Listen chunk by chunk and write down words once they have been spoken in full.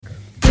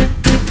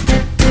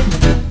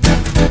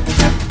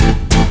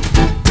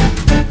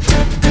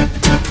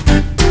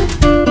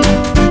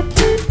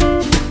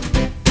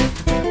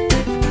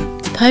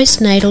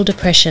Post-natal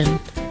depression.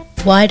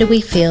 Why do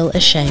we feel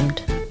ashamed?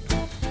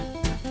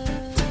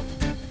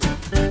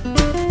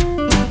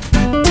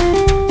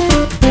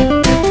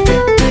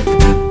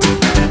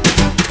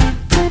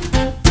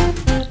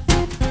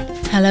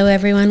 Hello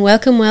everyone,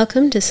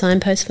 welcome to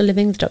Signpost for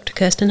Living with Dr.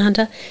 Kirsten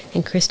Hunter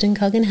and Kristen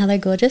Coggan. Hello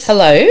gorgeous.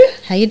 Hello.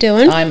 How you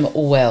doing? I'm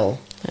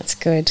well. That's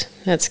good.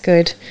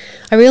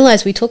 I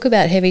realise we talk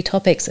about heavy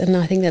topics and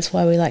I think that's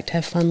why we like to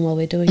have fun while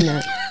we're doing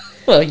that.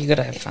 Well, you got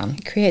to have fun.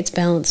 It creates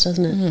balance,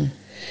 doesn't it?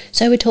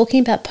 So we're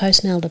talking about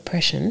postnatal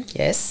depression.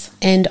 Yes.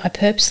 And I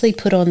purposely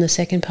put on the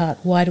second part,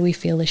 why do we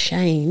feel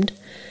ashamed?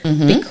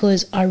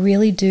 Because I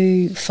really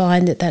do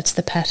find that that's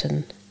the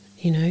pattern.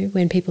 You know,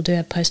 when people do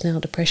have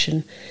postnatal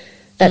depression,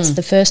 that's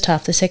the first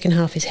half. The second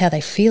half is how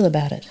they feel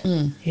about it,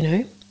 you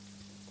know.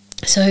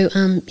 So,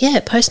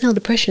 postnatal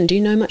depression, do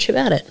you know much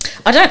about it?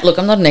 I don't. Look,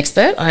 I'm not an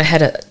expert. I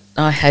had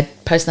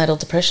postnatal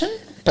depression,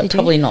 but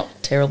probably not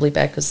terribly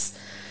bad because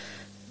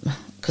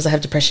I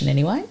have depression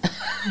anyway.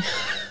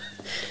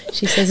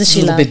 She says that it's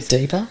she a little loves. bit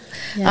deeper.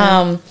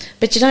 Yeah.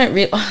 But you don't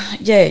really,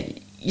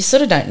 you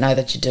sort of don't know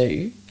that you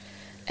do.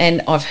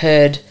 And I've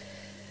heard,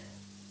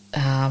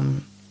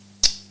 it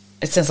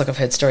sounds like I've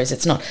heard stories.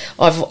 It's not.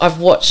 I've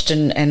watched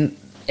and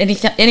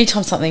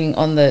anytime something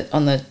on the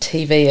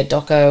TV, a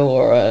doco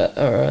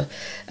or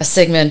a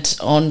segment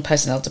on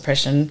postnatal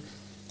depression,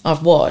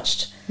 I've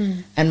watched,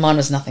 and mine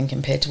was nothing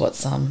compared to what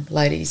some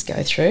ladies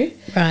go through.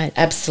 Right.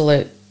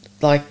 Absolute,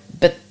 but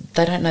they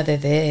don't know they're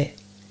there.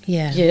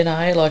 Yeah. You know,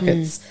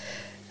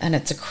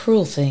 it's a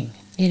cruel thing.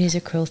 It is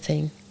a cruel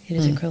thing.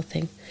 A cruel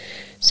thing.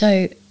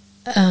 So,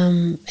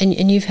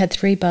 and you've had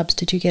 3 bubs.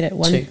 Did you get it?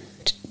 1? 2.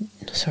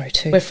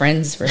 2. We're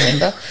friends,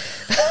 remember?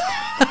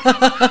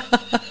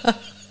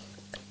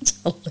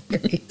 It's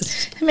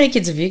hilarious. How many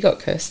kids have you got,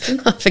 Kirsten?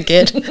 I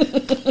forget. Oh,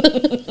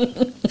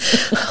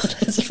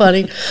 that's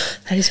funny.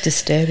 That is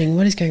disturbing.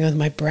 What is going on with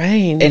my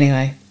brain?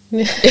 Anyway.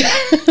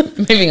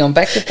 Moving on,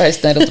 back to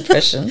postnatal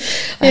depression.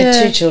 I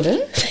had 2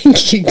 children.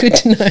 Thank you. Good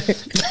to know.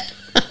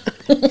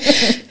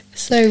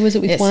 So was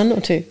it with 1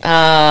 or 2?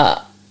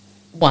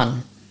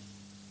 1.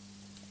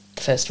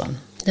 The first one.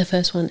 The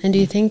first one. And do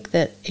you think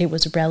that it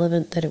was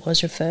relevant that it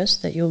was your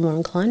first, that you were more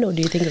inclined, or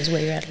do you think it was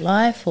where you're at in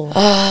life? Or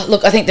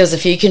look, I think there was a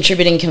few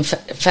contributing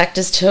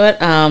factors to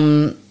it.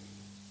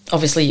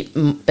 Obviously,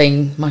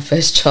 being my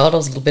first child, I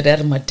was a little bit out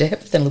of my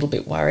depth and a little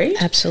bit worried.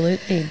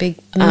 Absolutely. Big,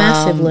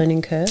 massive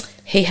learning curve.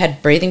 He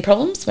had breathing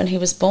problems when he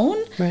was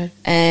born. Right.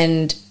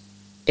 And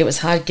it was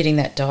hard getting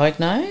that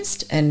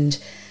diagnosed. And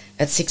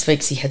at 6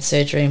 weeks, he had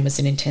surgery and was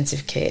in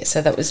intensive care.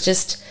 So that was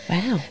just...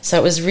 Wow. So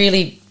it was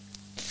really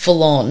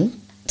full on.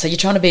 So you're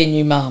trying to be a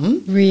new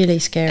mum. Really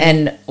scary.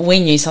 And we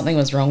knew something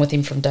was wrong with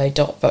him from day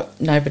dot, but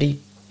I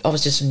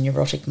was just a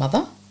neurotic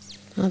mother.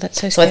 Oh,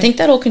 that's so scary. So I think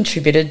that all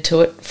contributed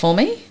to it for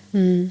me.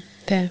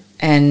 Fair.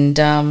 And,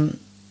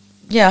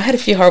 I had a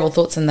few horrible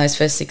thoughts in those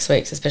first 6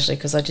 weeks, especially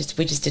because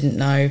we just didn't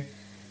know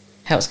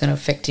how it was going to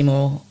affect him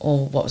or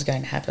what was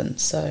going to happen.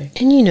 So.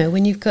 And, you know,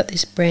 when you've got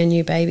this brand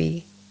new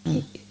baby,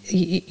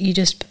 you're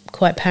just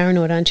quite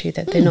paranoid, aren't you,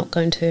 that they're not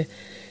going to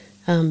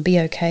be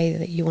okay,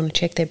 that you want to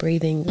check their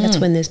breathing. That's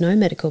when there's no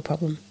medical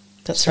problem.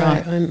 That's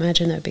right. I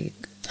imagine that would be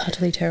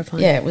utterly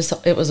terrifying. Yeah, it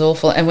was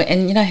awful.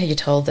 And you know how you're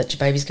told that your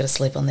baby's got to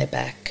sleep on their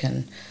back,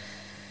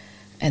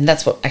 and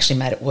that's what actually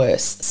made it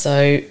worse.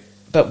 So,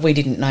 but we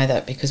didn't know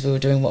that because we were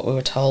doing what we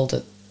were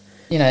told.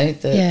 Anyway,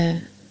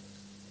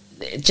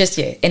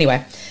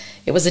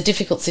 it was a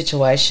difficult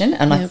situation,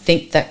 and I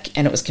think that,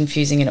 and it was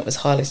confusing and it was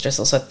highly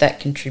stressful. So that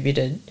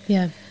contributed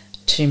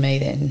to me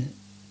then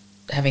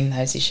having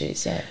those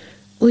issues. Yeah.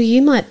 Well,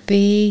 you might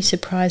be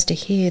surprised to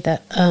hear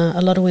that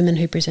a lot of women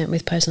who present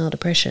with postnatal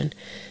depression,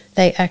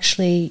 they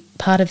actually,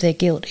 part of their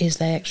guilt is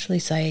they actually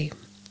say,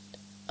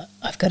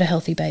 I've got a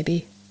healthy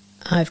baby,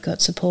 I've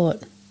got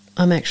support,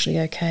 I'm actually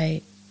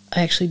okay,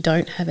 I actually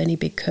don't have any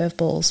big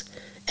curveballs,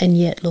 and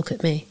yet look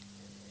at me.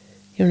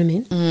 You know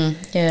what I mean?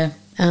 Yeah.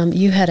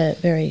 You had a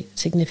very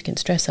significant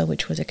stressor,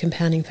 which was a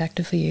compounding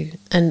factor for you,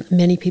 and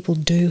many people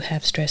do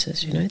have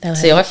stresses, you know.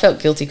 I felt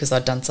guilty because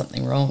I'd done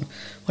something wrong.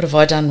 What have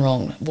I done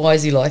wrong? Why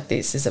is he like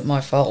this? Is it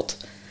my fault?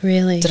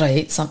 Really? Did I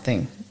eat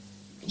something?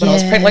 When I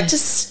was pregnant,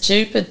 just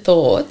stupid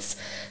thoughts.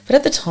 But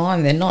at the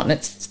time, they're not, and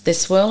they're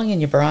swirling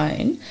in your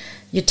brain.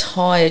 You're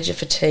tired, you're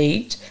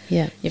fatigued.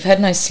 Yeah. You've had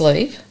no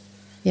sleep.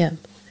 Yeah.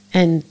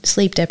 And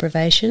sleep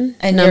deprivation,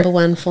 and number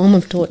one form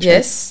of torture.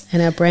 Yes.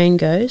 And our brain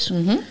goes.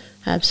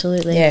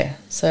 Absolutely. Yeah.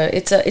 So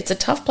it's a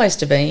tough place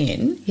to be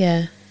in.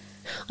 Yeah.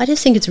 I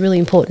just think it's really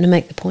important to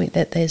make the point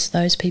that there's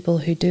those people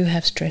who do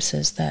have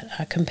stresses that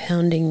are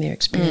compounding their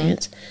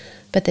experience,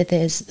 but that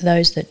there's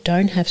those that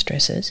don't have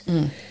stresses,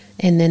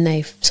 and then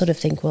they sort of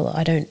think, well,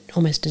 I don't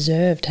almost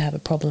deserve to have a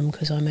problem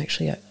because I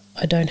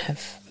don't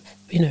have,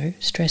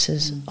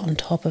 stresses on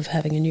top of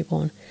having a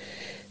newborn.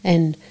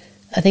 And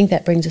I think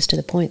that brings us to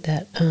the point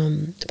that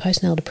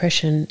postnatal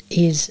depression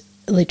is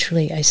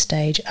literally a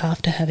stage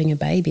after having a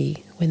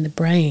baby, when the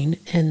brain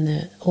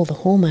and all the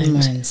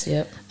hormones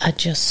are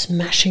just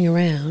smashing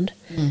around,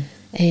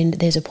 and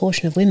there's a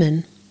portion of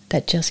women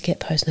that just get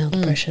postnatal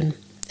depression,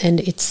 and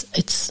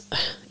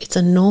it's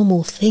a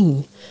normal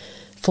thing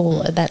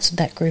for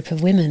that group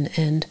of women.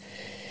 And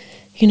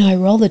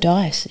roll the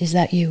dice. Is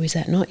that you? Is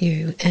that not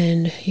you?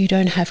 And you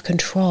don't have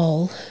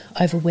control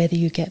over whether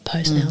you get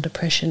postnatal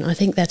depression. I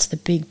think that's the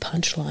big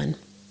punchline.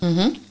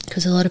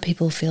 Because a lot of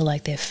people feel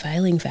like they're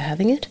failing for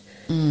having it.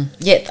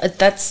 Yeah,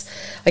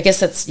 I guess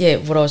that's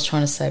what I was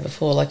trying to say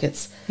before. Like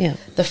it's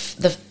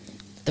the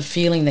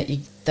feeling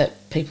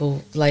that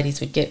people, ladies,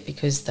 would get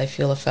because they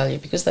feel a failure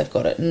because they've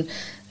got it, and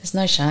there's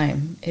no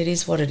shame. It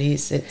is what it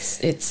is.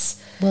 It's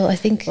well, I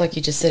think, like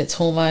you just said, it's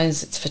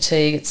hormones, it's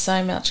fatigue, it's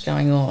so much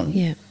going on.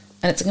 Yeah,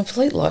 and it's a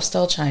complete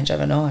lifestyle change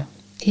overnight.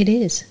 It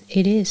is,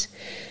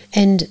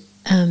 and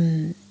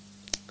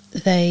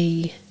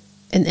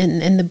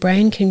And the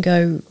brain can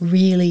go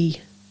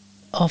really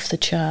off the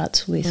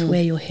charts with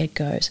where your head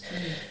goes.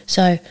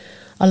 So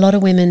a lot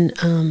of women,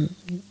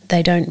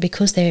 they don't,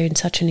 because they're in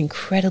such an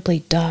incredibly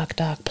dark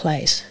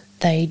place,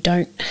 they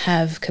don't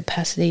have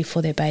capacity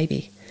for their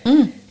baby.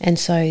 And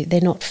so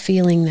they're not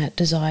feeling that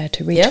desire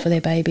to reach for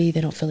their baby.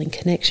 They're not feeling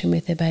connection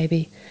with their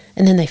baby.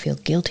 And then they feel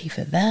guilty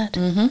for that.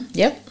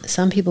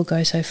 Some people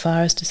go so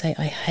far as to say,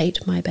 I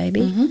hate my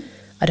baby.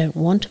 I don't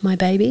want my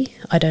baby.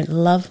 I don't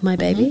love my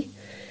baby.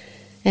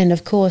 And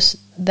of course,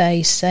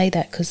 they say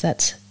that because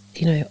that's,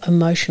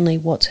 emotionally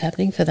what's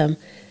happening for them.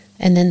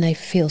 And then they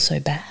feel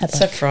so bad. It's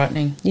so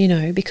frightening.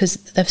 Because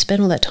they've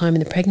spent all that time in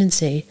the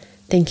pregnancy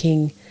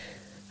thinking,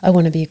 I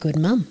want to be a good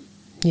mum,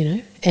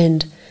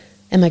 and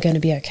am I going to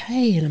be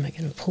okay? And am I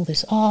going to pull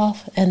this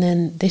off? And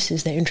then this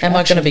is their introduction. Am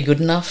I going to be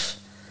good enough?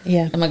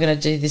 Yeah. Am I going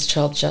to do this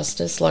child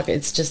justice? Like,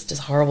 it's just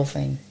a horrible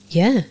thing.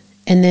 Yeah.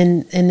 And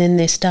then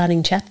their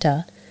starting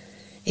chapter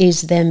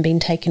is them being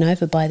taken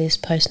over by this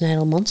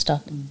postnatal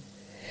monster.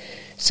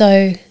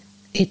 So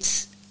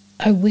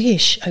I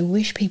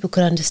wish people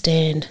could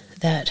understand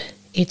that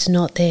it's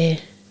not their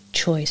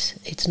choice,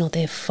 it's not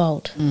their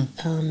fault.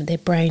 Their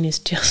brain is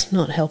just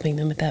not helping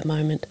them at that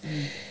moment.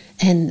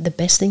 And the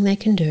best thing they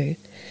can do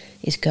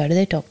is go to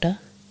their doctor,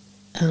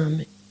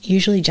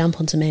 usually jump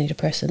on some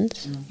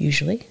antidepressants,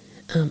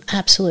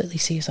 absolutely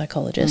see a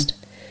psychologist,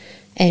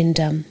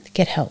 and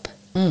get help.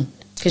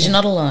 Because you're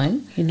not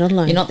alone. You're not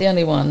alone. You're not the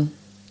only one.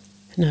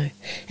 No.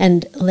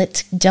 And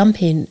let's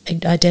jump in,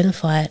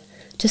 identify it,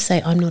 just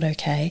say, I'm not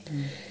okay.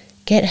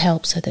 Get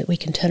help so that we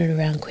can turn it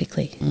around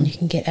quickly and you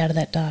can get out of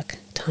that dark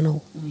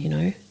tunnel,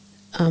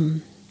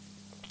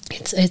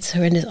 It's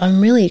horrendous.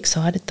 I'm really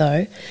excited,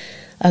 though.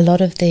 A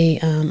lot of the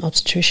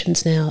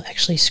obstetricians now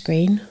actually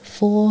screen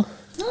for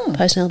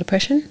postnatal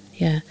depression.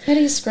 Yeah. How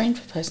do you screen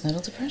for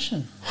postnatal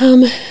depression?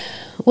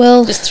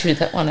 Well, just threw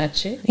that one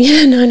at you.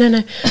 Yeah,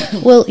 no.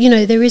 Well,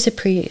 there is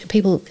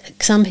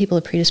some people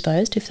are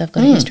predisposed if they've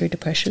got a history of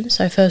depression.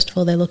 So first of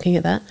all, they're looking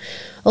at that.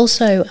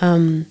 Also,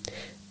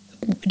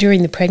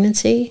 during the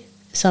pregnancy,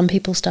 some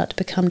people start to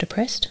become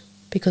depressed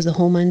because the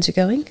hormones are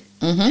going,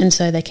 and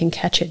so they can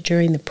catch it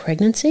during the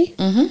pregnancy.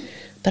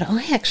 But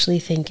I actually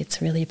think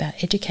it's really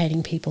about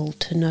educating people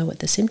to know what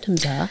the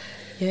symptoms are,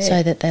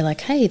 so that they're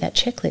like, hey, that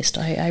checklist,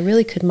 I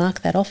really could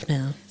mark that off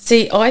now.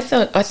 See, I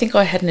think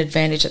I had an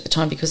advantage at the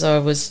time because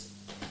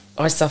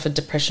I suffered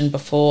depression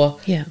before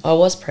I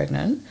was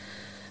pregnant.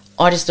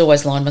 I just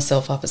always lined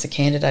myself up as a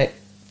candidate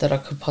that I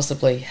could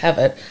possibly have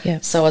it.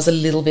 So I was a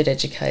little bit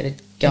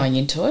educated going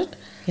into it.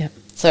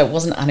 So it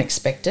wasn't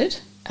unexpected,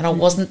 and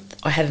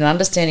I had an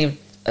understanding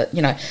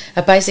of,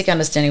 a basic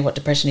understanding of what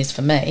depression is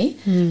for me.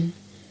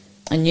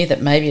 I knew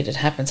that maybe it had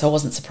happened, so I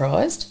wasn't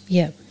surprised.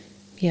 And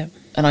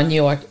I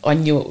knew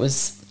it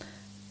was,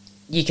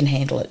 you can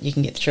handle it, you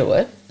can get through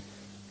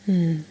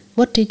it.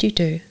 What did you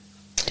do?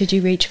 Did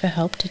you reach for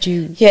help? Did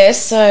you?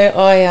 Yes, so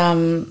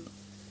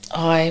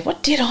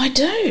what did I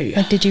do?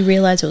 Like, did you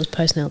realise it was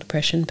postnatal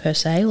depression per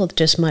se, or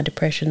just my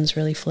depression's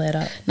really flared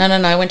up? No,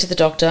 I went to the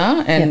doctor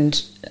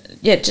and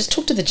just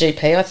talked to the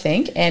GP, I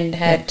think, and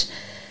had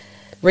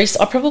I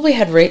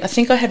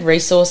think I had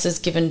resources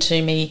given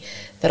to me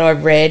that I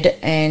read,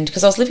 and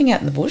because I was living out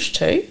in the bush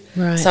too,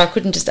 so I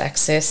couldn't just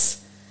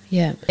access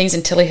things,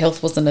 and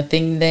telehealth wasn't a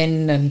thing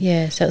then, and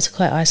so it was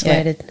quite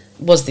isolated.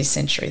 Was this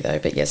century though,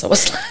 but yes, I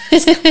was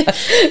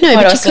no,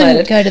 but you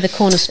couldn't go to the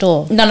corner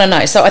store.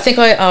 No. So I think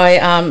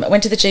I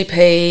went to the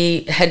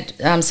GP,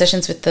 had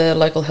sessions with the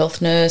local health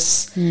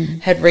nurse,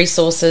 had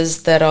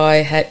resources that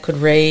I could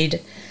read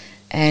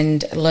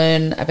and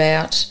learn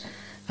about,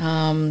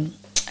 and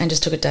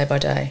just took it day by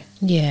day.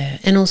 Yeah,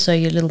 and also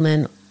your little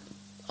man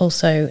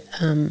also,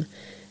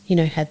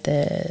 had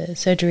the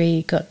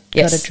surgery, got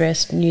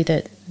addressed, knew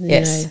that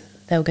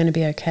they were going to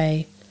be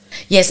okay.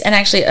 Yes, and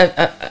actually,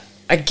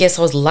 I guess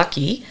I was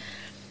lucky.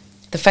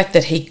 The fact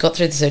that he got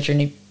through the surgery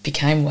and he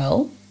became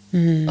well,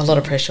 a lot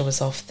of pressure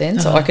was off then,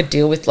 so I could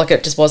deal with,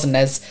 it just wasn't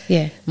as,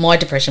 my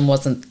depression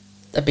wasn't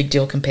a big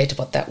deal compared to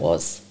what that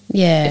was.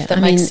 Yeah, if that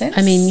makes sense.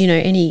 I mean,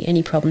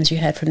 any problems you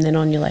had from then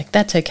on, you're like,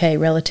 that's okay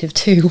relative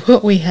to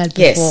what we had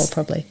before,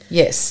 probably.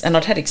 Yes, and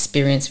I'd had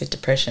experience with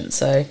depression,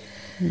 so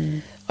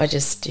I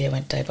just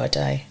went day by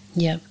day.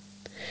 Yeah.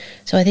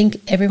 So I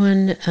think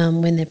everyone,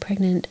 when they're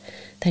pregnant,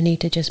 they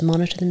need to just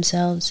monitor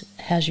themselves.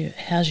 How's your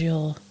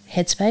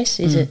headspace?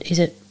 Is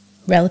it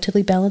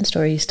relatively balanced,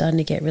 or are you starting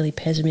to get really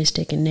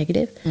pessimistic and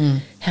negative?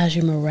 How's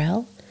your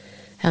morale?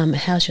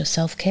 How's your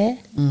self-care?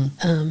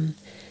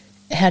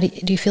 How do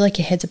you feel like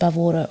your head's above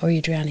water or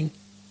you're drowning?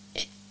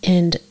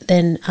 And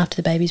then after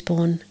the baby's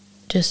born,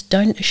 just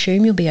don't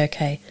assume you'll be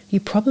okay. You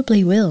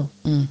probably will,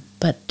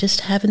 but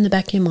just have in the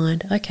back of your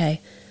mind, okay,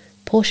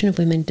 portion of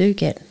women do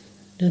get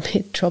a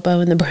bit troppo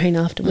in the brain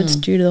afterwards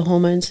due to the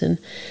hormones and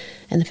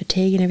the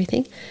fatigue and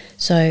everything.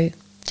 So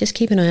just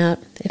keep an eye out.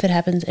 If it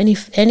happens,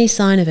 any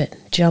sign of it,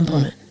 jump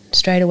on it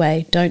straight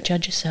away. Don't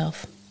judge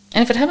yourself.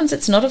 And if it happens,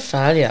 it's not a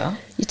failure.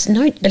 It's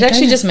no. It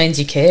actually just means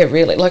you care,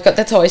 really. Like,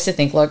 that's how I used to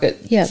think. Like,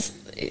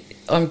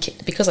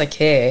 because I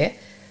care.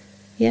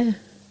 Yeah.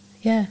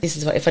 Yeah. This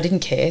is what, if I didn't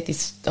care,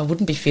 I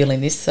wouldn't be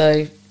feeling this.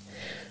 So,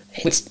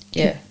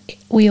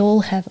 we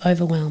all have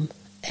overwhelm,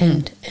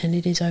 and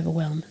it is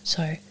overwhelm.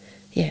 So,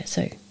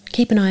 so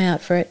keep an eye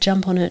out for it.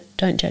 Jump on it.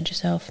 Don't judge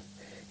yourself.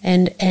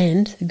 And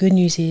the good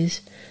news is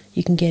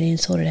you can get in,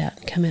 sort it out,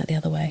 and come out the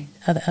other way,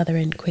 other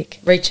end quick.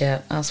 Reach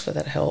out, ask for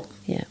that help.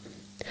 Yeah.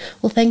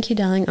 Well, thank you,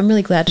 darling. I'm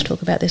really glad to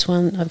talk about this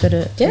one. I've got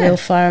a real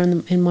fire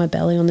in my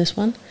belly on this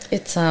one.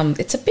 It's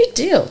a big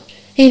deal.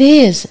 It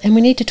is, and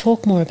we need to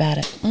talk more about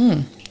it,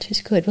 which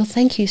is good. Well,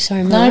 thank you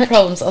so much. No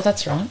problems. Oh,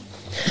 that's right.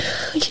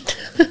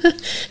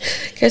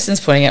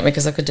 Kirsten's pointing at me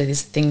because I could do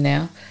this thing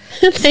now.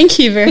 Thank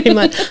you very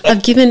much.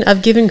 I've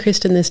given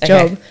Kristen this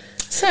job.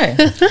 So,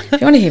 if you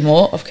want to hear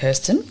more of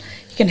Kirsten,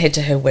 you can head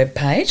to her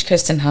webpage,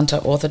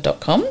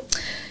 kirstenhunterauthor.com.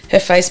 Her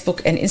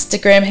Facebook and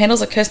Instagram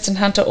handles are Kirsten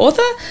Hunter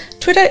Author.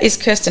 Twitter is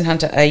Kirsten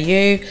Hunter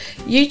AU.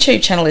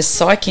 YouTube channel is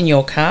Psych in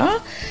Your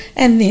Car.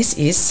 And this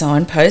is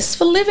Signposts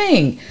for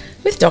Living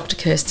with Dr.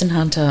 Kirsten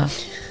Hunter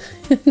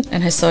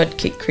and her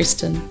sidekick,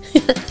 Kristen.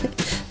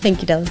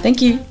 Thank you, darling.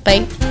 Thank you.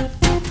 Bye.